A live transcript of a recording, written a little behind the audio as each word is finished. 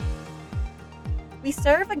We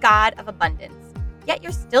serve a God of abundance, yet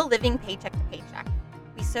you're still living paycheck to paycheck.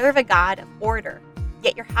 We serve a God of order,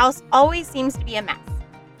 yet your house always seems to be a mess.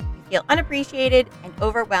 You feel unappreciated and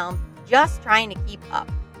overwhelmed just trying to keep up.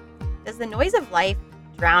 Does the noise of life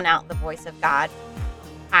drown out the voice of God?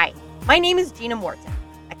 Hi, my name is Gina Morton,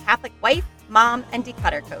 a Catholic wife, mom, and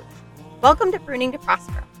declutter coach. Welcome to Pruning to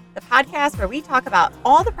Prosper, the podcast where we talk about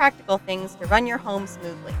all the practical things to run your home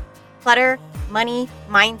smoothly. Clutter, money,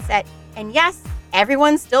 mindset, and yes,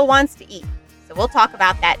 everyone still wants to eat, so we'll talk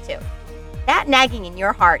about that too. That nagging in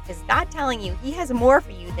your heart is God telling you He has more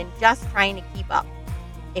for you than just trying to keep up.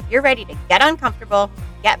 If you're ready to get uncomfortable,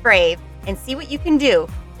 get brave, and see what you can do,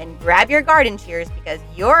 then grab your garden shears because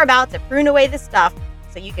you're about to prune away the stuff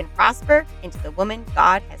so you can prosper into the woman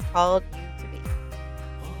God has called you to be.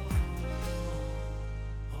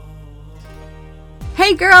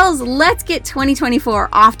 Hey girls, let's get 2024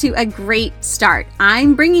 off to a great start.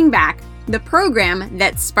 I'm bringing back the program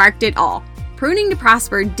that sparked it all. Pruning to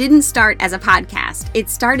Prosper didn't start as a podcast. It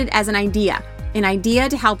started as an idea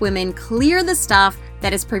to help women clear the stuff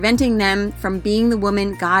that is preventing them from being the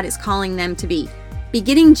woman God is calling them to be.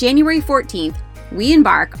 Beginning January 14th, we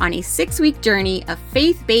embark on a 6-week journey of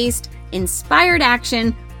faith-based, inspired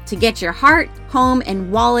action to get your heart, home,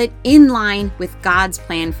 and wallet in line with God's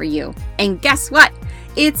plan for you. And guess what?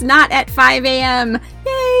 It's not at 5 a.m.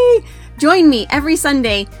 Yay! Join me every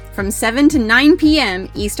Sunday from 7 to 9 p.m.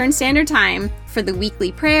 Eastern Standard Time for the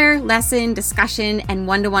weekly prayer, lesson, discussion, and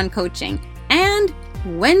one-to-one coaching. And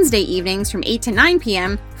Wednesday evenings from 8 to 9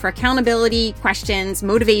 p.m. for accountability, questions,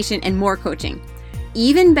 motivation, and more coaching.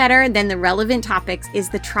 Even better than the relevant topics is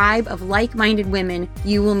the tribe of like-minded women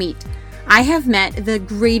you will meet. I have met the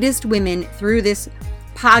greatest women through this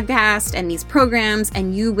podcast and these programs,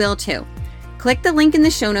 and you will too. Click the link in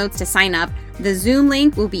the show notes to sign up. The Zoom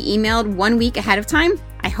link will be emailed 1 week ahead of time.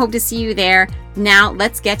 I hope to see you there. Now,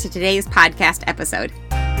 let's get to today's podcast episode.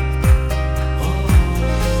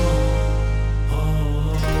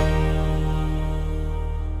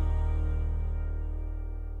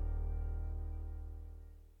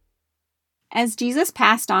 As Jesus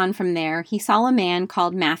passed on from there, he saw a man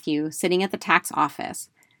called Matthew sitting at the tax office,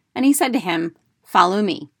 and he said to him, "Follow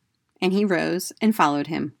me." And he rose and followed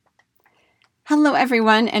him. Hello,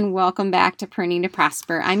 everyone, and welcome back to Pruning to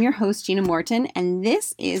Prosper. I'm your host, Gina Morton, and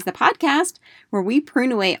this is the podcast where we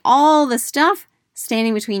prune away all the stuff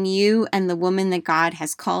standing between you and the woman that God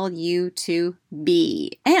has called you to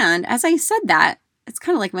be. And as I said that, it's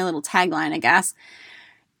kind of like my little tagline, I guess.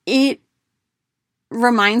 It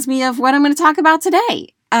reminds me of what I'm going to talk about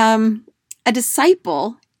today. A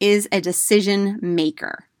disciple is a decision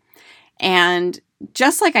maker. And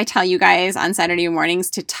just like I tell you guys on Saturday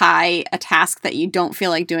mornings to tie a task that you don't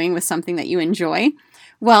feel like doing with something that you enjoy,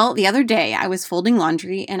 well, the other day I was folding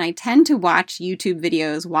laundry, and I tend to watch YouTube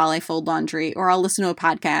videos while I fold laundry, or I'll listen to a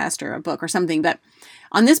podcast or a book or something. But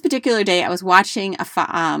on this particular day, I was watching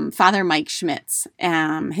Father Mike Schmitz,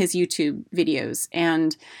 his YouTube videos,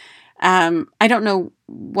 and I don't know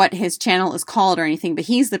what his channel is called or anything, but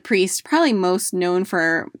he's the priest probably most known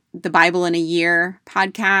for the Bible in a Year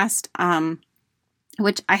podcast,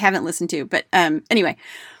 which I haven't listened to. But anyway,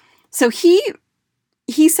 so he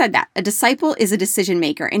said that a disciple is a decision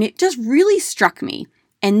maker, and it just really struck me.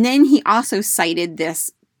 And then he also cited this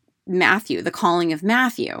Matthew, the calling of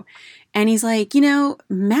Matthew. And he's like,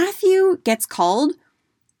 Matthew gets called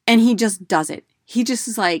and he just does it. He just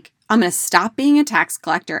is like, I'm going to stop being a tax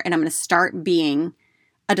collector and I'm going to start being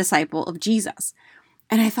a disciple of Jesus.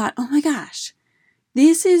 And I thought, oh my gosh,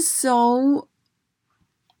 this is so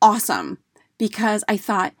awesome, because I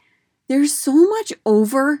thought there's so much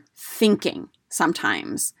overthinking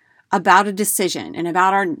sometimes about a decision and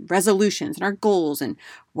about our resolutions and our goals and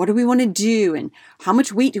what do we want to do and how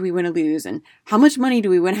much weight do we want to lose and how much money do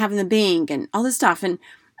we want to have in the bank and all this stuff. And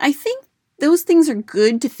I think those things are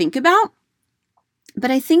good to think about.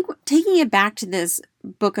 But I think taking it back to this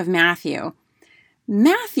book of Matthew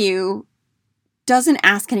doesn't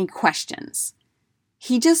ask any questions.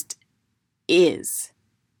 He just is.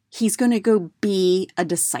 He's going to go be a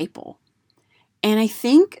disciple. And I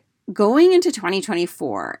think going into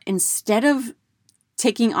 2024, instead of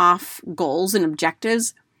ticking off goals and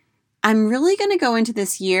objectives, I'm really going to go into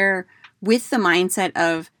this year with the mindset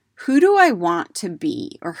of who do I want to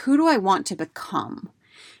be or who do I want to become?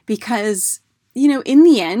 Because in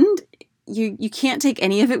the end, you can't take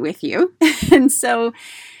any of it with you. And so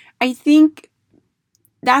I think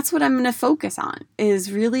that's what I'm going to focus on,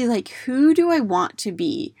 is really like, who do I want to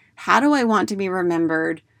be? How do I want to be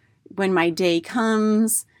remembered when my day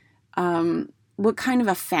comes? What kind of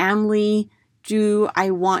a family do I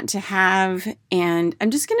want to have? And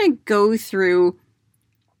I'm just going to go through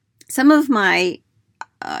some of my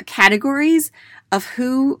categories of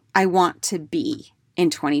who I want to be in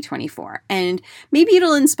 2024. And maybe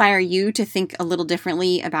it'll inspire you to think a little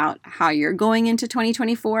differently about how you're going into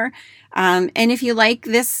 2024. And if you like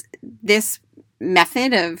this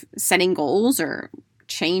method of setting goals or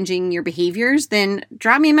changing your behaviors, then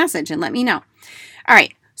drop me a message and let me know. All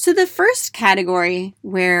right. So the first category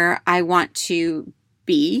where I want to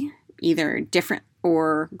be either different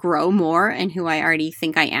or grow more in who I already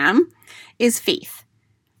think I am is faith.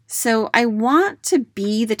 So I want to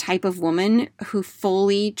be the type of woman who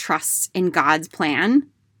fully trusts in God's plan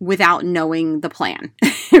without knowing the plan.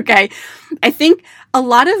 Okay. I think a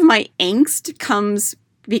lot of my angst comes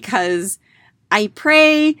because I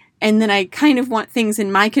pray and then I kind of want things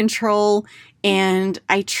in my control and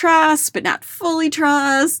I trust, but not fully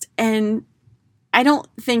trust. And I don't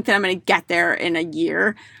think that I'm going to get there in a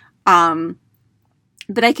year.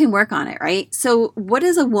 But I can work on it, right? So what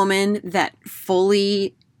does a woman that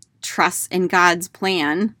fully trusts in God's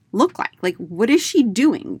plan look like? Like, what is she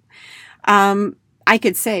doing? I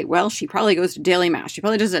could say, well, she probably goes to daily mass. She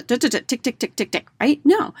probably does a tick, tick, tick, tick, tick, tick, right?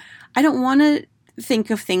 No, I don't want to think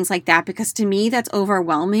of things like that because to me, that's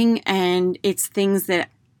overwhelming and it's things that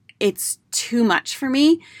it's too much for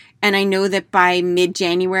me. And I know that by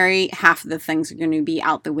mid-January, half of the things are going to be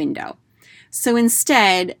out the window. So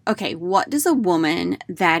instead, okay, what does a woman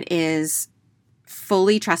that is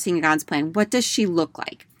fully trusting in God's plan, what does she look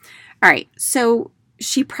like? All right, so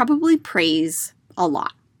she probably prays a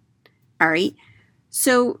lot. All right,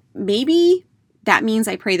 so maybe that means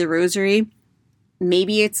I pray the rosary.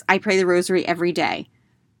 Maybe it's I pray the rosary every day.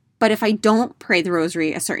 But if I don't pray the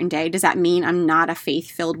rosary a certain day, does that mean I'm not a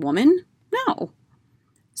faith-filled woman? No.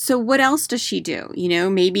 So what else does she do? You know,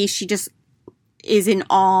 maybe she just is in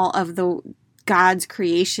awe of the God's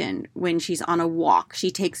creation when she's on a walk.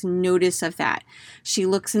 She takes notice of that. She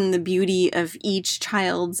looks in the beauty of each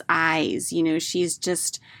child's eyes. You know, she's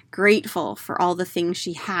just grateful for all the things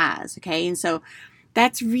she has. Okay. And so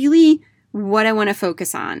that's really what I want to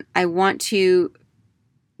focus on. I want to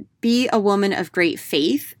be a woman of great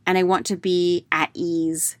faith and I want to be at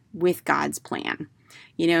ease with God's plan.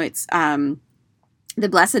 You know, it's, the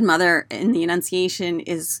Blessed Mother in the Annunciation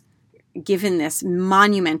is given this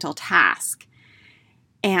monumental task.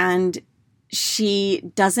 And she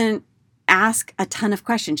doesn't ask a ton of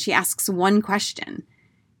questions. She asks one question.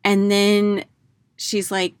 And then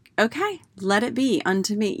she's like, okay, let it be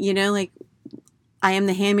unto me. You know, like, I am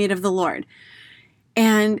the handmaid of the Lord.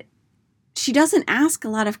 And she doesn't ask a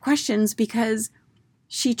lot of questions because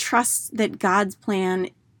she trusts that God's plan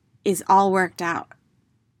is all worked out.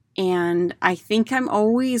 And I think I'm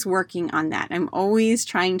always working on that. I'm always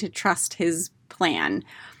trying to trust his plan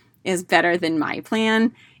is better than my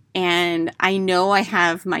plan. And I know I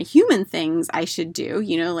have my human things I should do,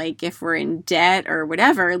 you know, like if we're in debt or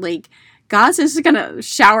whatever, like God's just going to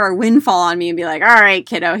shower a windfall on me and be like, all right,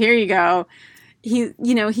 kiddo, here you go. He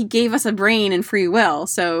gave us a brain and free will.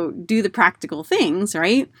 So do the practical things,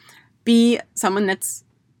 right? Be someone that's,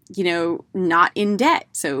 you know, not in debt.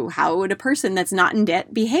 So how would a person that's not in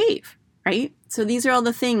debt behave, right? So these are all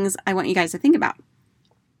the things I want you guys to think about.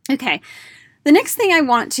 Okay. The next thing I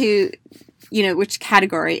want to, you know, which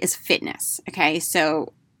category is fitness. Okay.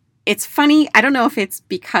 So it's funny. I don't know if it's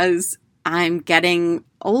because I'm getting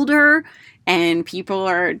older and people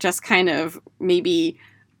are just kind of maybe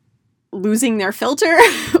losing their filter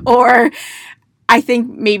or I think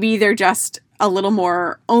maybe they're just a little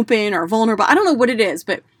more open or vulnerable. I don't know what it is,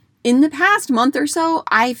 but in the past month or so,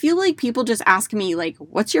 I feel like people just ask me like,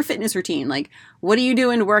 what's your fitness routine? Like, what are you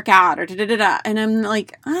doing to work out or da-da-da-da? And I'm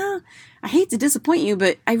like, I hate to disappoint you,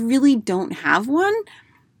 but I really don't have one.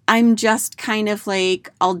 I'm just kind of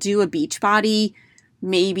like, I'll do a beach body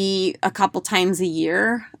maybe a couple times a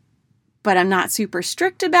year, but I'm not super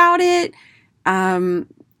strict about it.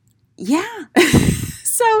 Yeah.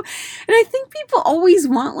 So, and I think people always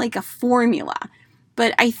want like a formula,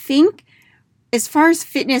 but I think as far as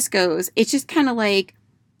fitness goes, it's just kind of like,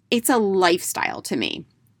 it's a lifestyle to me.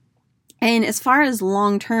 And as far as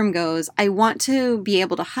long-term goes, I want to be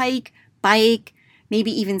able to hike, bike,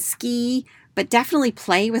 maybe even ski, but definitely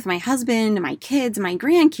play with my husband, my kids, my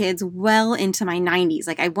grandkids well into my 90s.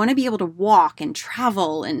 Like I want to be able to walk and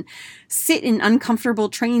travel and sit in uncomfortable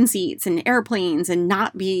train seats and airplanes and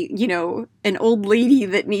not be, you know, an old lady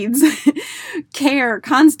that needs care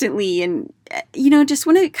constantly and, you know, just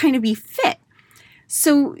want to kind of be fit.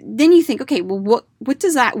 So then you think, okay, well, what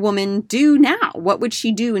does that woman do now? What would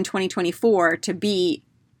she do in 2024 to be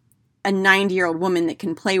a 90-year-old woman that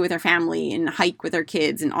can play with her family and hike with her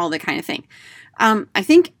kids and all that kind of thing? I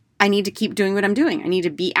think I need to keep doing what I'm doing. I need to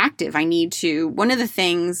be active. One of the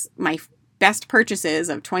things, my best purchases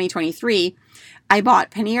of 2023, I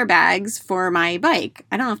bought pannier bags for my bike.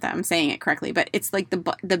 I don't know if I'm saying it correctly, but it's like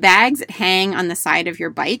the bags that hang on the side of your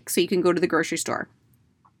bike so you can go to the grocery store.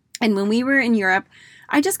 And when we were in Europe,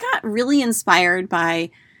 I just got really inspired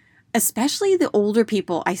by especially the older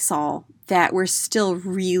people I saw that were still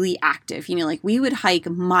really active. Like we would hike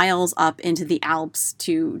miles up into the Alps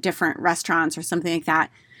to different restaurants or something like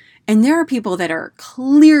that. And there are people that are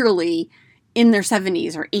clearly in their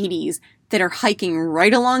 70s or 80s that are hiking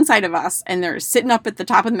right alongside of us, and they're sitting up at the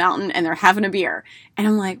top of the mountain and they're having a beer. And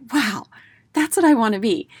I'm like, wow, that's what I want to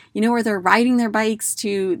be. Where they're riding their bikes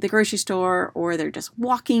to the grocery store, or they're just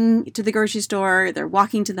walking to the grocery store, they're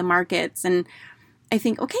walking to the markets. And I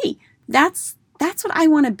think, okay, that's what I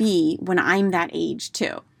want to be when I'm that age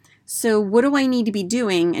too. So what do I need to be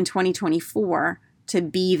doing in 2024 to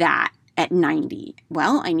be that at 90?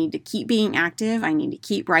 Well, I need to keep being active. I need to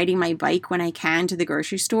keep riding my bike when I can to the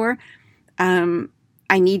grocery store.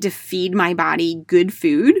 I need to feed my body good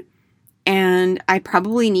food. And I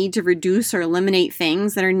probably need to reduce or eliminate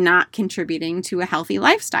things that are not contributing to a healthy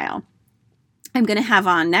lifestyle. I'm going to have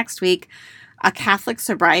on next week a Catholic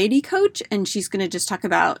sobriety coach, and she's going to just talk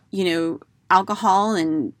about, alcohol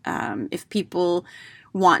and if people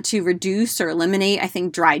want to reduce or eliminate. I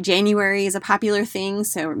think dry January is a popular thing,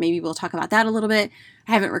 so maybe we'll talk about that a little bit.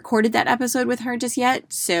 I haven't recorded that episode with her just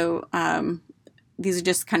yet, so these are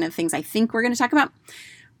just kind of things I think we're going to talk about.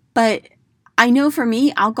 But I know for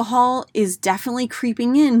me, alcohol is definitely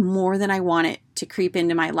creeping in more than I want it to creep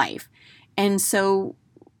into my life. And so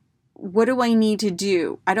what do I need to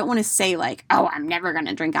do? I don't want to say like, oh, I'm never going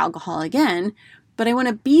to drink alcohol again, but I want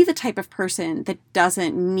to be the type of person that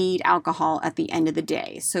doesn't need alcohol at the end of the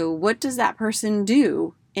day. So what does that person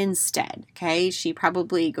do instead? Okay, she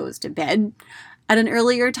probably goes to bed at an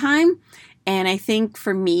earlier time. And I think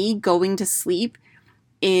for me, going to sleep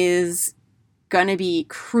is going to be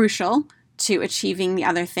crucial to achieving the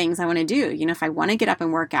other things I want to do. If I want to get up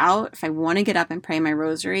and work out, if I want to get up and pray my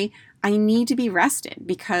rosary, I need to be rested,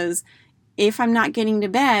 because if I'm not getting to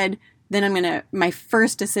bed, then my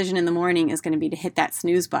first decision in the morning is going to be to hit that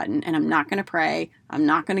snooze button, and I'm not going to pray. I'm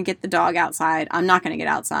not going to get the dog outside. I'm not going to get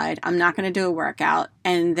outside. I'm not going to do a workout.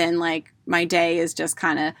 And then my day is just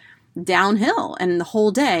kind of downhill. And the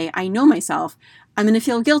whole day, I know myself, I'm going to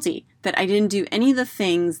feel guilty that I didn't do any of the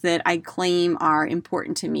things that I claim are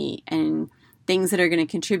important to me and things that are going to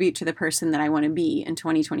contribute to the person that I want to be in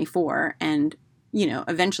 2024 and,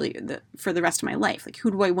 eventually for the rest of my life. Like,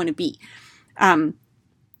 who do I want to be?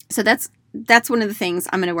 So that's one of the things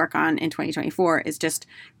I'm going to work on in 2024 is just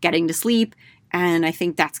getting to sleep. And I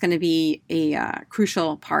think that's going to be a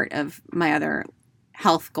crucial part of my other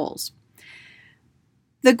health goals.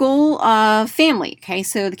 The goal of family. Okay,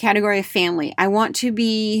 so the category of family. I want to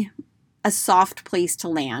be a soft place to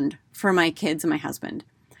land for my kids and my husband.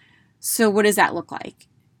 So what does that look like?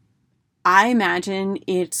 I imagine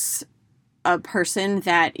it's a person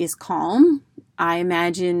that is calm. I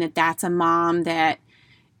imagine that that's a mom that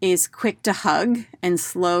is quick to hug and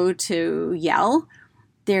slow to yell.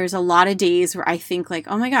 There's a lot of days where I think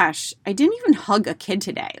oh my gosh, I didn't even hug a kid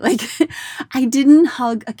today. I didn't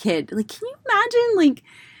hug a kid. Can you imagine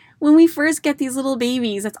when we first get these little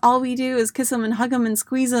babies, that's all we do is kiss them and hug them and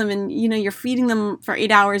squeeze them. And, you're feeding them for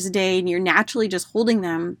 8 hours a day and you're naturally just holding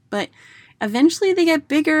them. But eventually they get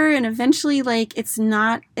bigger and eventually it's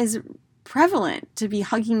not as prevalent to be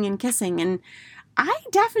hugging and kissing. And I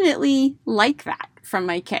definitely like that from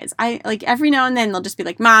my kids. I every now and then they'll just be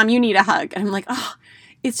like, Mom, you need a hug. And I'm like, oh,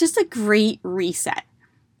 it's just a great reset.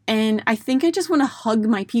 And I think I just want to hug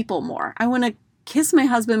my people more. I want to kiss my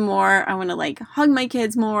husband more. I want to hug my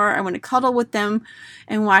kids more. I want to cuddle with them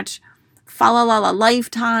and watch Fa La La La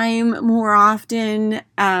Lifetime more often.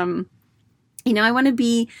 I want to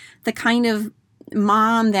be the kind of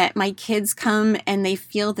mom that my kids come and they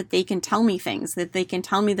feel that they can tell me things, that they can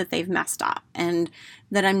tell me that they've messed up and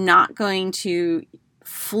that I'm not going to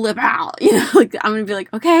flip out. I'm going to be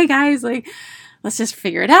like, okay, guys, let's just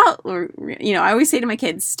figure it out. Or, I always say to my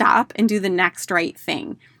kids, stop and do the next right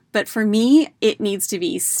thing. But for me, it needs to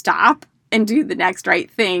be stop and do the next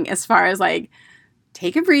right thing as far as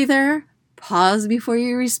take a breather, pause before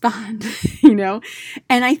you respond,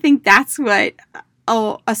 And I think that's what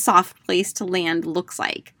a soft place to land looks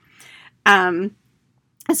like.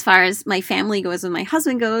 As far as my family goes and my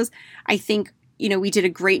husband goes, I think, we did a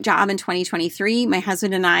great job in 2023. My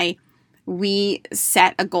husband and I, we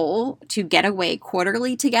set a goal to get away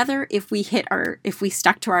quarterly together if we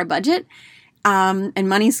stuck to our budget. And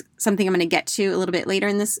money's something I'm going to get to a little bit later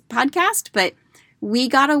in this podcast, but we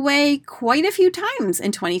got away quite a few times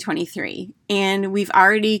in 2023, and we've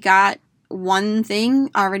already got one thing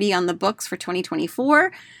already on the books for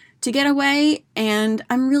 2024 to get away, and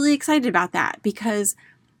I'm really excited about that because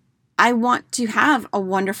I want to have a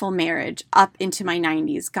wonderful marriage up into my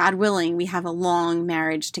 90s. God willing, we have a long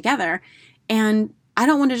marriage together, and I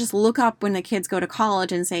don't want to just look up when the kids go to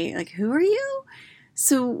college and say, like, who are you?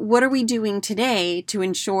 So what are we doing today to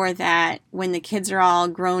ensure that when the kids are all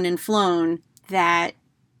grown and flown, that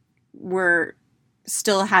we're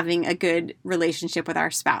still having a good relationship with our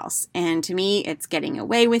spouse? And to me, it's getting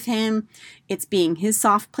away with him. It's being his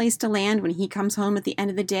soft place to land when he comes home at the end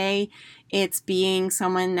of the day. It's being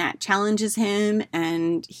someone that challenges him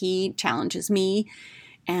and he challenges me,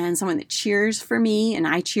 and someone that cheers for me and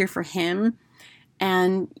I cheer for him.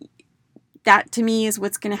 And that to me is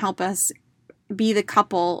what's going to help us be the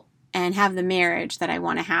couple and have the marriage that I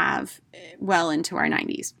want to have well into our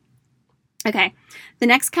 90s. Okay, the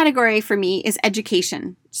next category for me is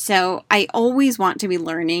education. So I always want to be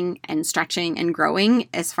learning and stretching and growing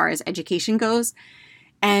as far as education goes.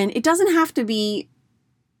 And it doesn't have to be,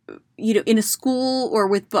 in a school or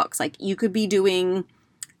with books. Like you could be doing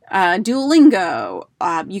Duolingo.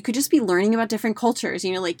 You could just be learning about different cultures.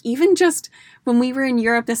 Like even just when we were in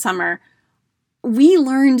Europe this summer, we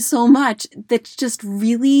learned so much that's just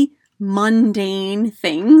really mundane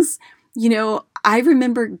things. I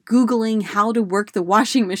remember Googling how to work the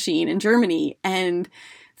washing machine in Germany and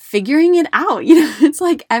figuring it out. It's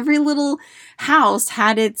like every little house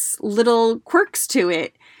had its little quirks to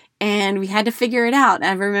it, and we had to figure it out.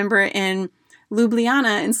 I remember in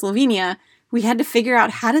Ljubljana in Slovenia, we had to figure out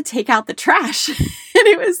how to take out the trash. And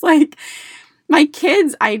it was like my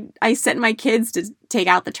kids, I sent my kids to take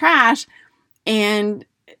out the trash, and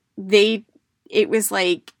it was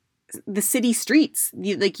like the city streets.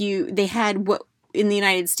 They had what in the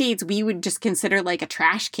United States we would just consider like a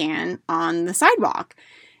trash can on the sidewalk,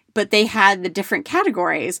 but they had the different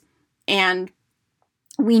categories. And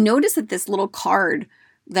we noticed that this little card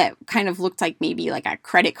that kind of looked like maybe like a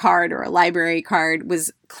credit card or a library card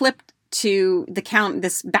was clipped to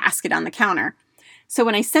this basket on the counter. So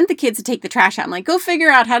when I sent the kids to take the trash out, I'm like, go figure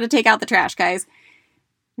out how to take out the trash, guys.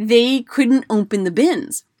 They couldn't open the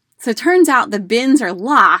bins. So it turns out the bins are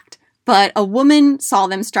locked, but a woman saw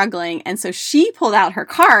them struggling. And so she pulled out her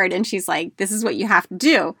card and she's like, this is what you have to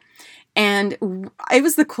do. And it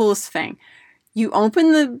was the coolest thing. You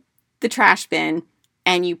open the trash bin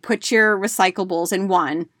and you put your recyclables in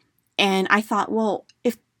one. And I thought, well,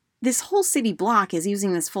 if this whole city block is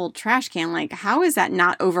using this full trash can, like how is that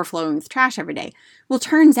not overflowing with trash every day? Well,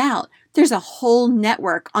 turns out there's a whole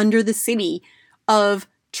network under the city of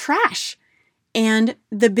trash, and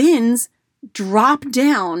the bins drop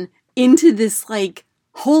down into this like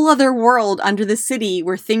whole other world under the city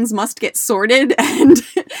where things must get sorted and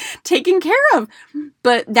taken care of.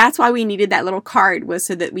 But that's why we needed that little card, was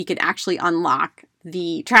so that we could actually unlock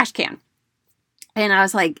the trash can. And I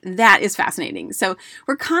was like, that is fascinating. So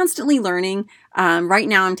we're constantly learning. Right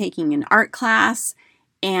now I'm taking an art class,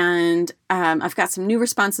 and I've got some new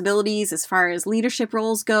responsibilities as far as leadership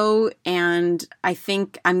roles go. And I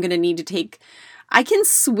think I'm going to need to I can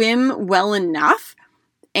swim well enough.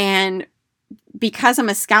 And because I'm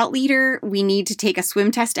a scout leader, we need to take a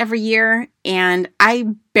swim test every year. And I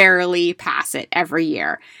barely pass it every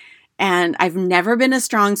year. And I've never been a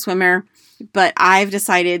strong swimmer, but I've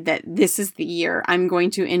decided that this is the year I'm going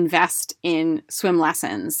to invest in swim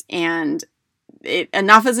lessons. And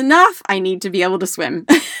enough is enough. I need to be able to swim.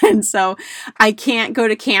 And so I can't go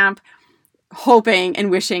to camp hoping and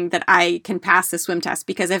wishing that I can pass the swim test,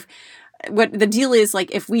 because what the deal is, like,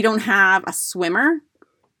 if we don't have a swimmer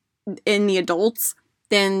in the adults,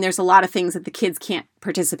 then there's a lot of things that the kids can't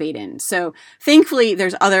participate in. So thankfully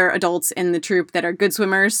there's other adults in the troop that are good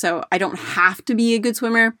swimmers. So I don't have to be a good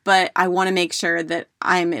swimmer, but I want to make sure that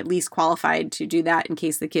I'm at least qualified to do that in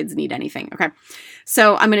case the kids need anything. Okay.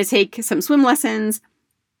 So I'm going to take some swim lessons.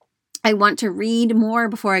 I want to read more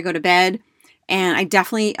before I go to bed. And I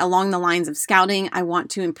definitely, along the lines of scouting, I want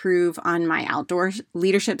to improve on my outdoor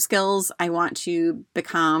leadership skills. I want to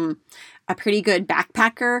become a pretty good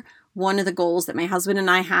backpacker. One of the goals that my husband and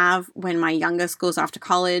I have when my youngest goes off to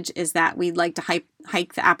college is that we'd like to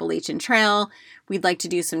hike the Appalachian Trail. We'd like to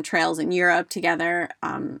do some trails in Europe together.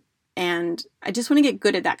 And I just want to get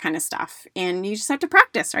good at that kind of stuff. And you just have to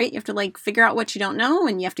practice, right? You have to figure out what you don't know,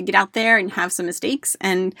 and you have to get out there and have some mistakes.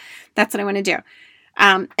 And that's what I want to do.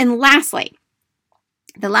 And lastly,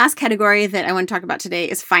 the last category that I want to talk about today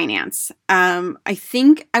is finance. I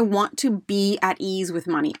think I want to be at ease with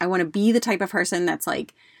money. I want to be the type of person that's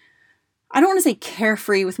I don't want to say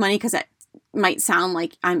carefree with money, because might sound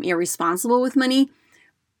like I'm irresponsible with money,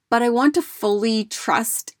 but I want to fully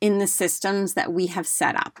trust in the systems that we have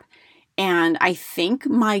set up. And I think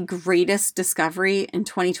my greatest discovery in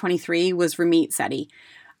 2023 was Ramit Sethi.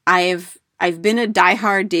 I've been a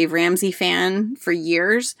diehard Dave Ramsey fan for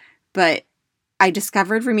years, but I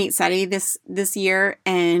discovered Ramit Sethi this year,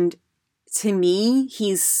 and to me,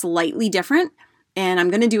 he's slightly different. And I'm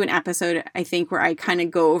going to do an episode, I think, where I kind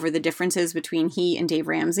of go over the differences between he and Dave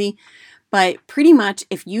Ramsey. But pretty much,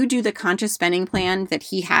 if you do the conscious spending plan that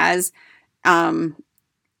he has, and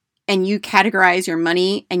you categorize your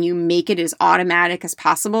money and you make it as automatic as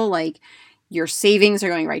possible, like your savings are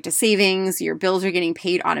going right to savings, your bills are getting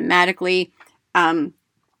paid automatically,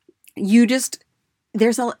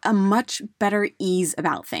 there's a much better ease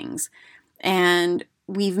about things. And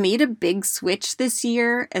we've made a big switch this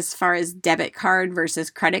year as far as debit card versus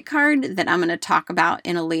credit card that I'm going to talk about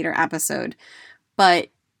in a later episode. But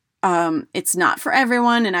it's not for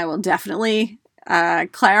everyone, and I will definitely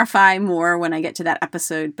clarify more when I get to that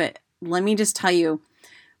episode. But let me just tell you,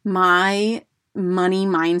 my money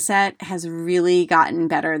mindset has really gotten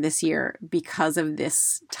better this year because of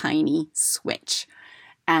this tiny switch.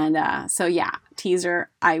 And so yeah, teaser,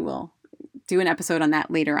 I will do an episode on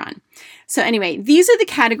that later on. So anyway, these are the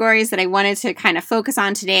categories that I wanted to kind of focus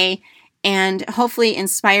on today and hopefully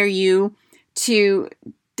inspire you to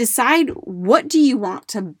decide what do you want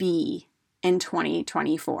to be in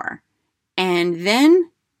 2024, and then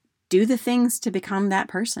do the things to become that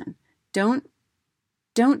person. Don't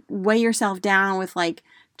weigh yourself down with like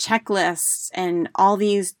checklists and all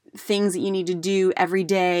these things that you need to do every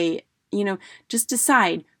day. Just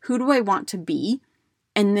decide, who do I want to be?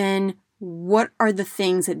 And then what are the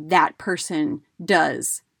things that person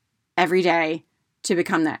does every day to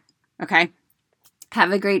become that? Okay.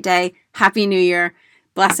 Have a great day. Happy New Year.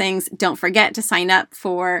 Blessings. Don't forget to sign up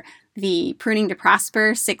for the Pruning to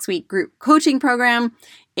Prosper 6-week group coaching program.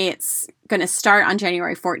 It's going to start on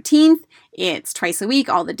January 14th. It's twice a week.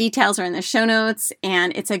 All the details are in the show notes.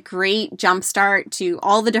 And it's a great jumpstart to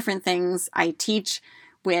all the different things I teach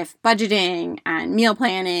with budgeting and meal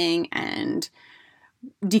planning and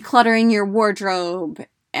decluttering your wardrobe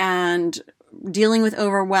and dealing with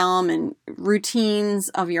overwhelm and routines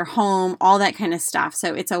of your home, all that kind of stuff.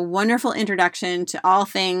 So it's a wonderful introduction to all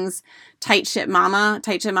things Tight Ship Mama.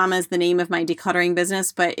 Tight Ship Mama is the name of my decluttering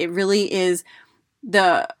business, but it really is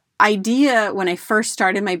the idea when I first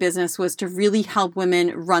started my business was to really help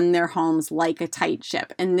women run their homes like a tight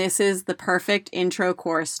ship. And this is the perfect intro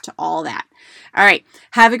course to all that. All right.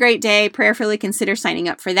 Have a great day. Prayerfully consider signing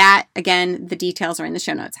up for that. Again, the details are in the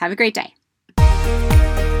show notes. Have a great day.